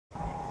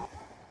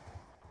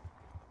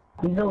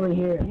He's over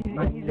here.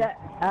 He's at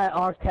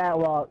our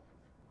catwalk.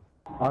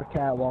 Our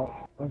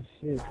catwalk. Oh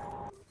shit.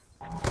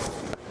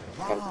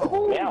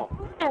 Meow.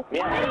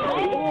 Meow.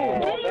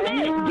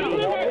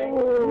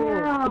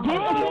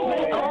 Get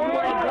it! Oh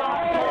my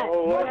god!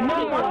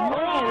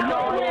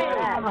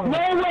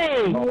 No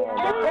way!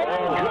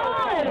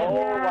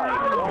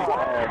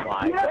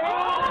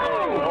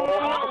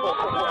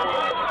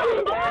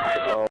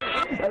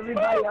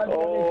 Everybody on the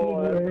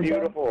other team.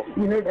 Beautiful.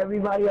 You heard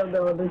everybody on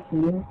the other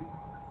team.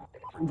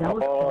 That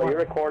was fun. You're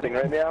recording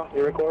right now?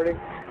 You're recording?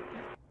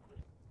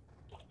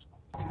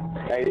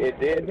 It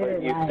did,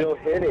 but you still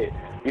hit it.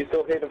 You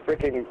still hit a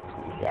freaking...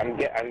 I'm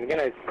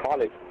gonna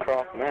call it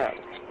cross map.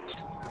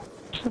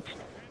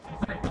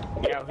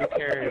 Yeah, who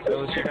cares?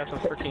 Those shit got some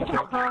freaking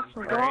kill.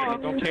 Right?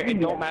 It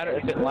don't matter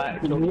if it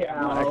lags. It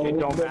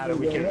don't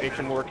matter. It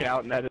can work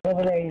out and that is...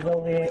 Over there, he's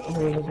over there. He's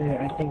over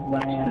there. I think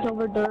Ryan. He's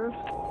over there.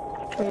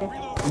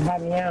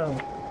 Let me out.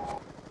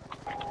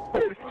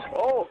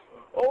 Oh,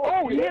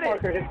 he hit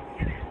it!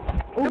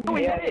 Oh,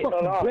 yeah,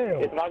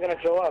 it's not gonna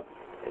show up.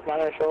 It's not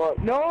gonna show up.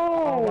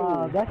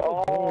 No! That's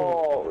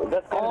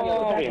that's gonna be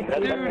on the stream. Dude,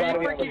 he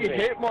freaking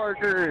hit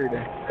markered!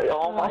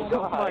 Oh my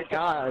gosh. Oh my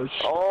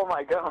gosh. Oh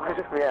my gosh,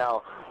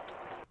 meow.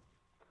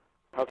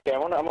 Okay,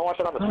 I'm gonna watch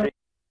it on the stream.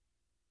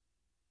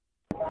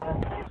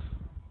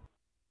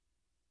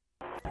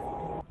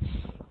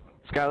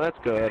 Sky, that's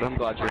good. I'm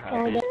glad you're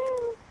happy.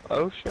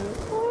 Oh shit.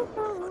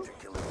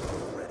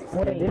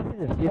 Wait, this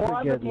is a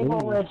super good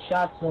people with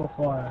shots so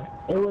far.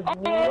 It was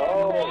me.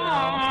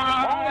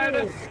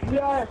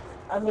 Yes!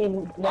 I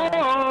mean,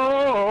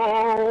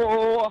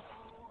 Oh!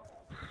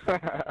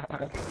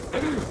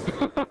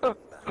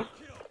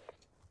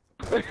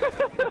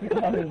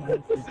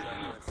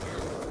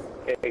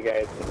 Okay,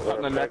 guys.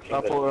 On the next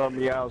upload on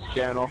Meow's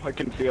channel, I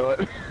can feel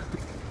it.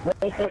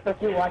 Wait,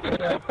 watch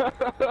it.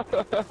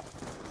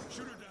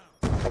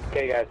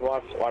 Okay, guys,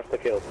 watch the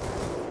kills.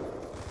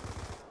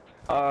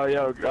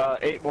 Yo,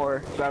 8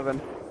 more,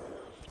 7,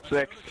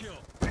 6.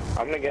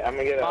 I'm gonna get a...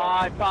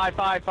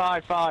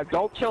 5.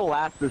 Don't kill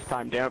last this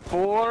time, damn it.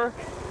 4.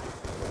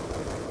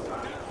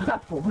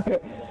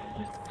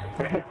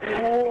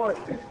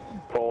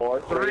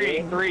 4,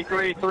 3, 2.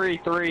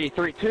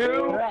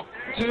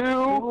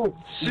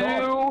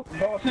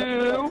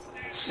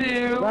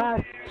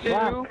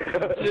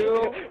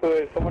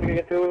 Someone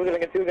gonna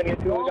get 2, we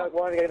got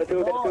 1, get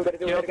 2, Call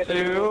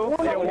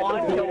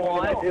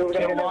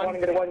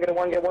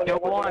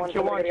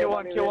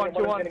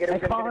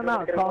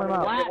him out.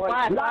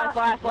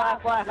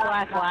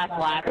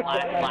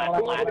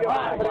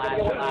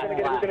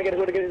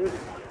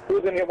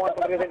 Who's gonna get 1?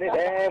 Somebody's gonna hit it,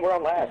 and we're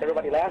on last.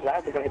 Everybody last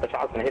is gonna hit the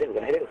shot, gonna hit it,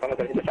 someone's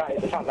gonna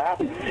hit the shot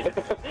last.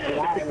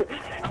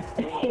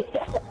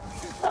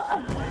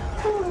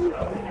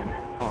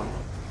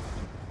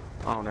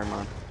 Oh, never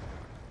mind.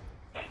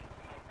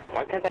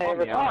 Why can't I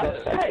ever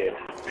pass that kid?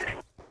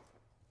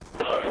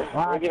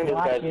 We're giving this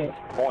guy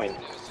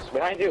points.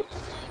 Behind you!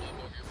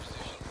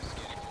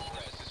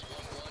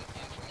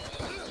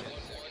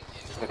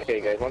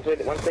 Okay guys, once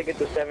they get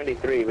to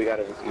 73, we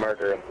gotta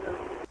murder him.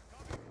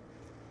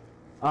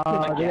 They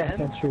got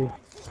sentry.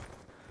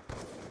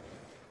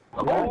 I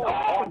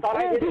thought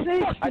I did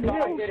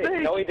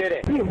it! No, he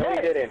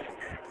didn't.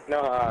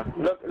 No,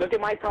 look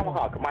at my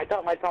tomahawk. My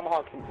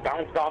tomahawk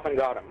bounced off and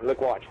got him. Look,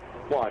 watch.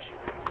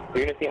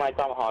 You're gonna see my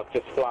tomahawk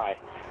just fly.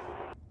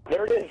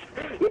 There it is.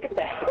 Look at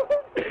that.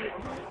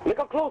 Look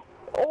how close.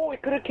 Oh,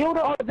 it could have killed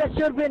him. Oh, that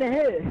should have been a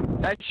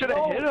hit. That should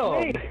have hit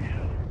him.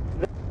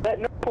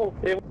 No,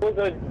 it was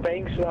a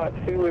bank shot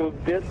too. It was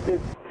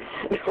distant.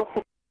 No.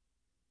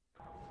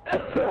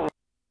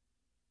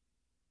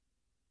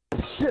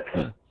 Shit.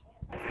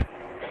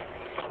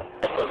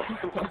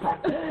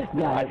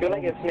 I feel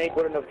like if Snake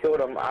wouldn't have killed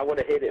him, I would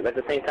have hit it. But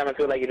at the same time, I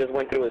feel like it just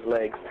went through his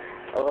legs.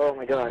 Oh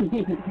my god.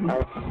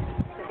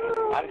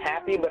 I'm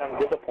happy, but I'm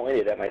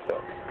disappointed at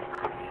myself.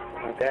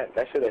 Like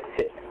that should have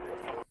hit.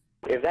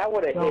 If that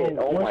would have hit,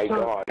 oh my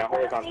god. Now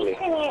horizontally.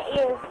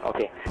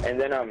 Okay, and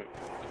then I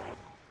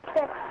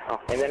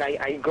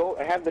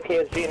have the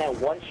KSG and I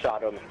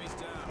one-shot him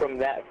from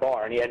that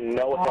far, and he had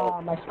no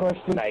health. My score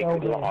streak's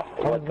like lost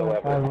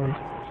whatsoever.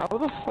 How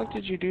the fuck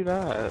did you do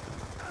that?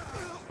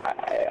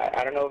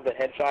 I don't know if the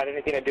headshot had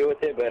anything to do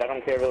with it, but I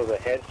don't care if it was a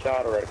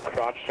headshot or a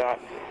crotch shot.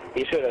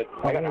 He should have.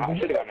 I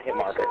should have gotten a hit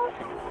marker.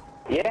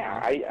 Yeah,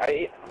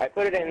 I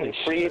put it in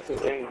free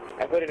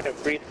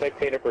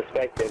spectator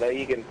perspective that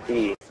you can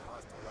see.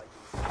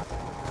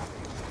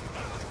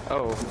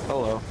 Oh,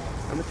 hello.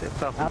 Let me take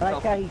selfie. I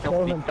like how he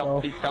killed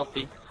himself.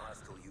 Selfie.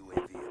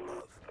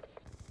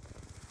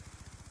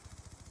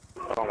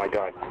 Oh my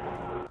god.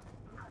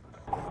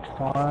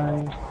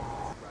 Fine.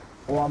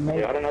 Well, maybe.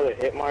 You got another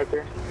hit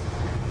marker?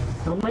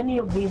 How many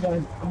of these are?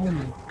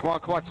 Come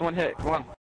on, someone hit. Come on.